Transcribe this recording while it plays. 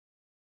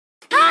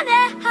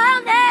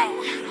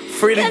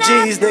Free the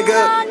G's, nigga.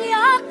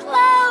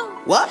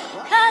 What?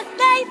 Cause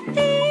they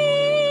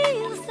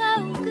feel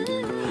so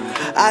good.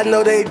 I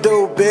know they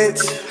do,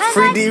 bitch.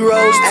 Free D-Rose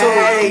too.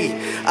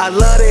 Ayy, I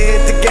love to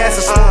hit the gas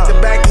and smoke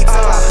the backy till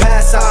I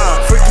pass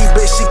out. Freaky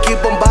bitch, she keep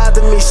on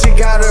bothering me, she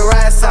got her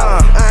ass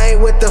out. I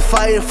ain't with the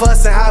fighting,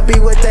 fussing, I be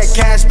with that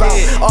cash bout.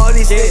 All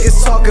these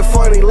niggas talking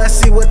funny, let's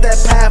see what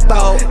that path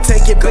bout.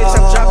 Take it, bitch,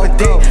 I'm dropping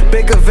dick,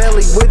 bigger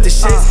belly with the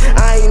shits.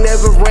 I ain't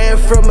never ran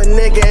from a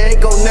nigga,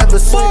 ain't gon' never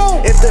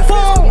switch. If the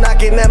feds come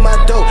knocking at my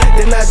door,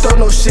 then I don't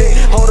know shit.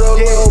 Hold on,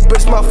 little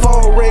bitch, my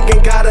phone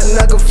ringing, got a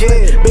nugget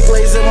flip. Big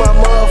lays in my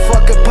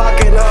motherfucking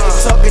pocket, I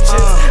ain't talking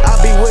chips. I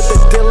be with the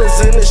dealers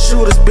and the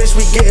shooters, bitch,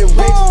 we getting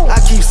rich.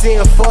 I keep seeing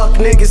fuck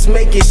niggas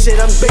making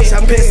shit, I'm pissed.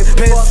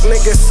 Fuck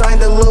niggas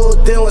signed a little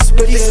deal and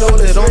spit it on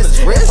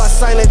his wrist. If I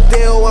sign a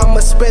deal,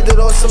 I'ma spend it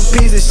on some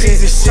piece of shit.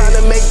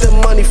 Tryna make the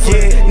money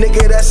flip,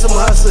 nigga, that's some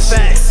hustler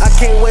shit. I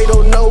can't wait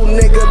on no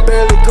nigga,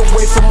 barely could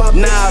wait for my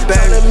bitch.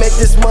 Tryna make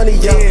this money,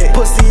 yo,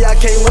 pussy, I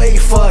can't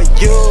wait for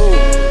you.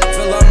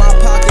 Fill up my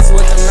pockets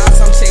with the knots,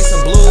 I'm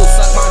chasing blues.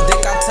 Suck my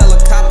dick, I tell a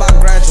cop I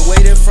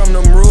graduated from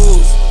them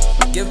rules.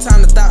 Give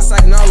time to thoughts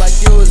like no, like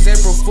you was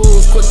April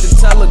Fools. Quick to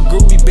tell a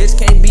groupie, bitch,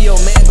 can't be your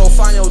man, go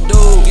find your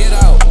dude. Get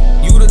out,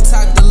 you the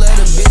type to let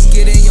a bitch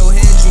get in your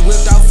head. You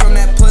whipped out from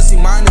that pussy,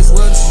 might as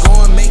well just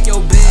go and make your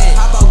bed.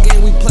 Hop out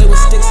game, we play with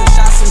sticks and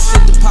shot some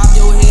shit to pop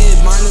your head.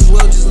 Might as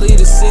well just leave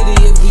the city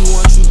if we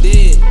want you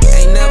dead.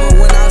 Ain't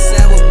never went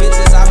outside with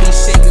bitches, I be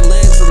shaking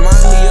legs.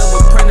 Remind me of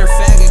a printer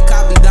faggot,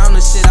 copy down the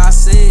shit I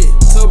said.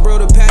 Tell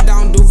bro to pat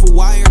down, do for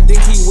wire,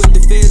 think he with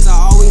the feds. I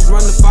always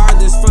run the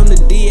farthest from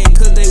the DA,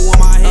 cause they want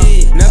my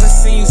head. Never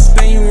seen you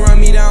spin, you run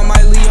me down,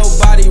 might leave your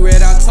body red.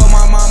 I told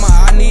my mama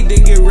I need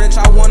to get rich,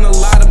 I want a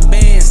lot of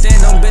bands.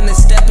 Stand on business,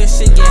 stepping,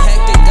 shit get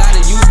hectic,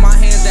 gotta use my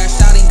hands. That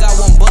shot ain't got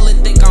one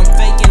bullet, think I'm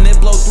faking, it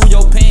blow through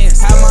your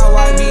pants. Have my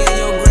wife be in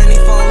your granny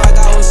phone like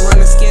I was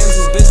running scams.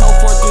 This bitch hold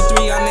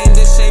 433, I named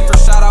this Schaefer,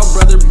 shout out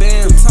brother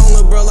Bam. Tone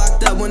lil' bro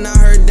locked up, when I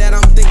heard that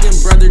I'm thinking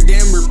brother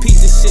damn.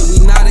 Repeat this shit,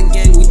 we not a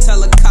gang, we tell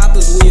a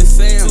coppers we a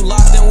fam. Too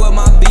locked in with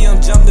my B,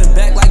 I'm jumping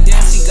back like damn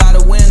she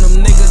gotta win.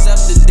 Them niggas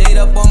up to date,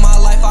 up on my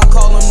life, I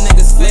call them niggas